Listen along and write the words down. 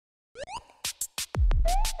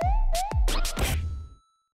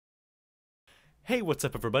Hey, what's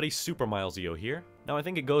up everybody? Super Milesio here. Now I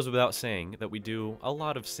think it goes without saying that we do a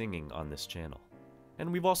lot of singing on this channel.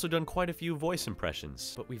 And we've also done quite a few voice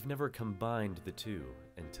impressions, but we've never combined the two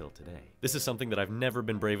until today. This is something that I've never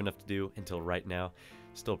been brave enough to do until right now.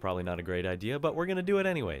 Still probably not a great idea, but we're gonna do it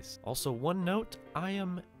anyways. Also, one note, I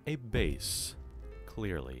am a bass,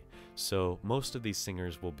 clearly. So most of these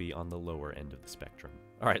singers will be on the lower end of the spectrum.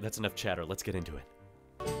 Alright, that's enough chatter, let's get into it.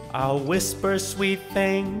 I'll whisper sweet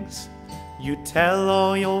things, you tell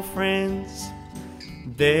all your friends,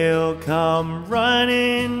 they'll come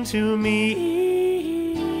running to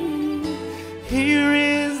me. Here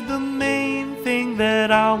is the main thing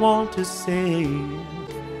that I want to say.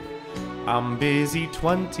 I'm busy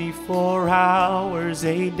 24 hours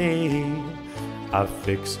a day. I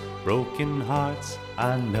fix broken hearts,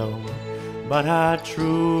 I know, but I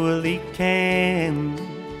truly can.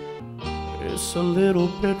 It's a little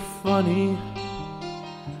bit funny,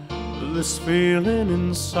 this feeling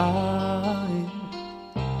inside.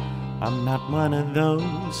 I'm not one of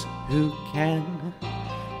those who can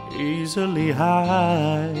easily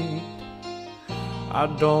hide. I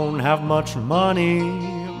don't have much money,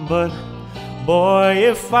 but boy,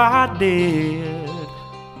 if I did,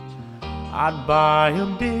 I'd buy a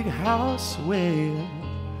big house where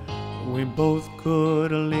we both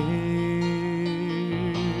could live.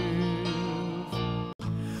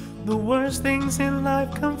 The worst things in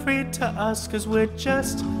life come free to us, 'cause we're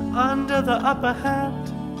just under the upper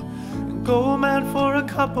hand. Go mad for a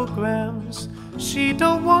couple grams. She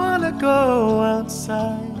don't wanna go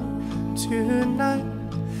outside tonight.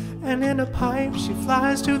 And in a pipe she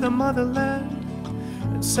flies to the motherland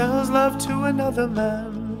and sells love to another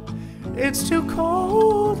man. It's too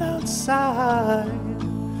cold outside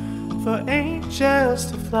for angels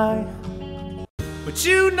to fly. But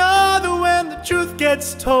you know that when the truth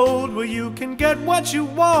gets told, well, you can get what you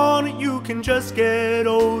want, or you can just get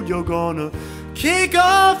old. You're gonna kick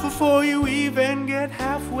off before you even get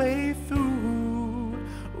halfway through.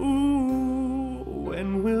 Ooh,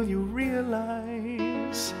 when will you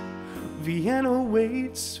realize Vienna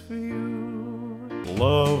waits for you?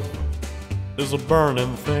 Love is a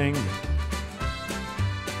burning thing,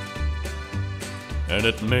 and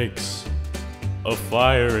it makes a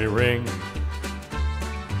fiery ring.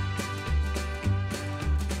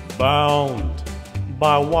 Bound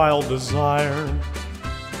by wild desire,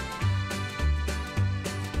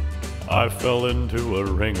 I fell into a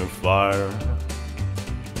ring of fire.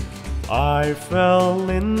 I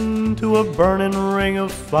fell into a burning ring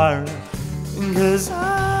of fire, 'cause I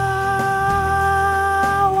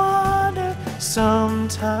wonder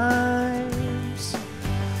sometimes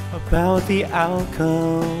about the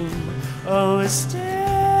outcome of a still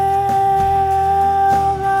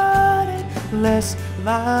less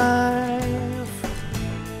life.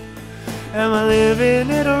 Am I living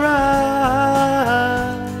it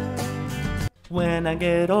right? When I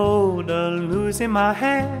get older, losing my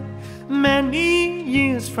hair, many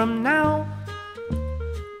years from now,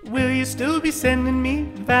 will you still be sending me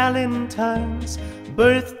Valentine's,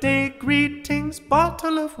 birthday greetings,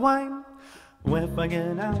 bottle of wine? If I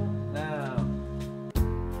get out now.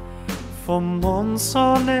 For months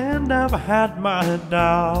on end I've had my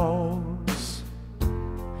doubts,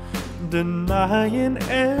 denying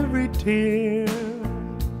every tear.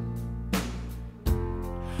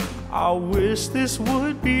 I wish this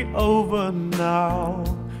would be over now,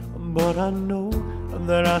 but I know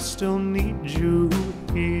that I still need you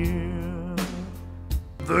here.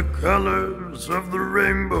 The colors of the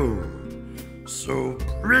rainbow, so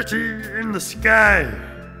pretty in the sky,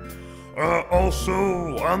 are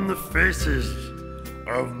also on the faces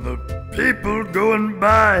of the people going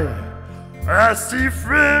by. I see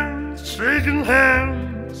friends shaking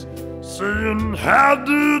hands, saying how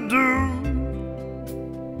do you do.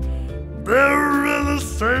 They're really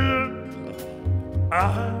saying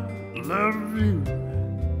I love you.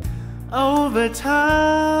 Over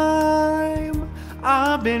time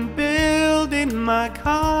I've been building my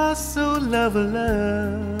castle of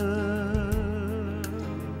love,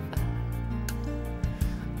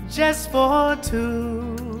 just for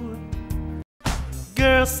two.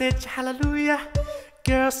 Girl said hallelujah,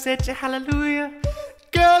 girl said hallelujah,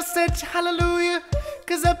 girl said hallelujah,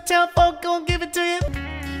 'cause Uptown folk gon' give it to you.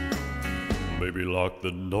 Baby, lock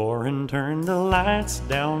the door and turn the lights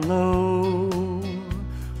down low.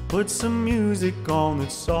 Put some music on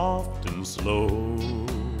that's soft and slow.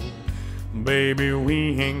 Baby,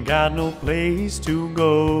 we ain't got no place to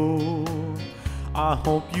go. I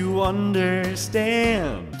hope you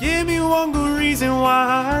understand. Give me one good reason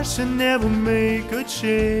why I should never make a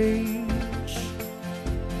change.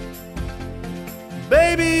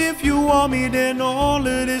 Baby, if you want me, then all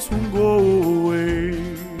of this will go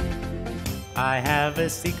away. I have a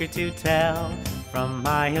secret to tell from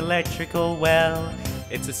my electrical well.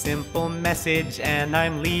 It's a simple message and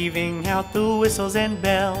I'm leaving out the whistles and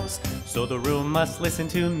bells. So the room must listen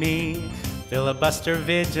to me, filibuster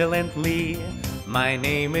vigilantly. My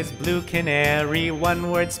name is Blue Canary,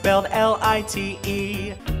 one word spelled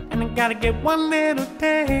L-I-T-E. And I gotta get one little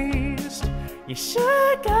taste. You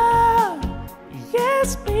sugar,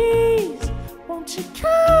 yes please. Won't you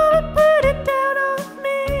come and put it down on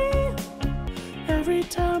me? Every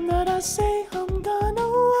time that I say I'm gonna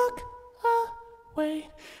walk away,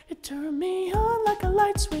 it turned me on like a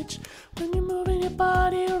light switch. When you're moving your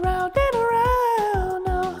body around and around.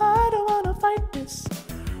 Now I don't wanna fight this.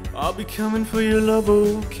 I'll be coming for your love,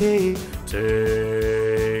 okay?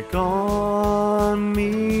 Take on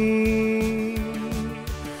me.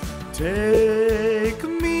 Take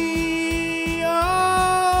me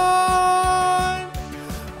on.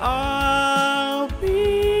 I'll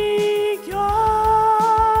be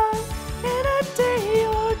gone in a day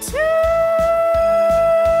or two.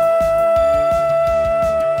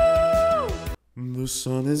 The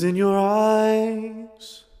sun is in your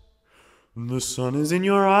eyes. The sun is in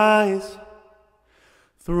your eyes.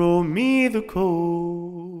 Throw me the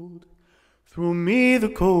cold. Throw me the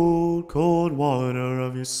cold, cold water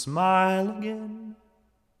of your smile again.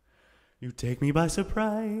 You take me by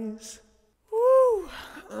surprise. Woo!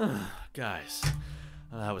 Guys,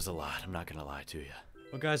 that was a lot. I'm not gonna lie to you.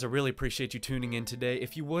 Well, guys, I really appreciate you tuning in today.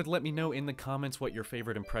 If you would, let me know in the comments what your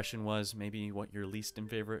favorite impression was, maybe what your least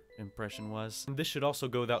favorite impression was. And this should also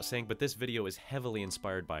go without saying, but this video is heavily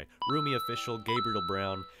inspired by Rumi Official, Gabriel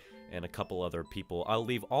Brown, and a couple other people. I'll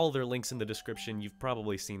leave all their links in the description. You've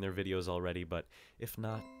probably seen their videos already, but if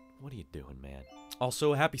not, what are you doing, man?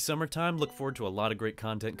 Also, happy summertime. Look forward to a lot of great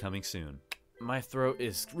content coming soon. My throat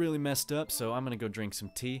is really messed up, so I'm gonna go drink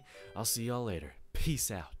some tea. I'll see y'all later.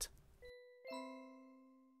 Peace out.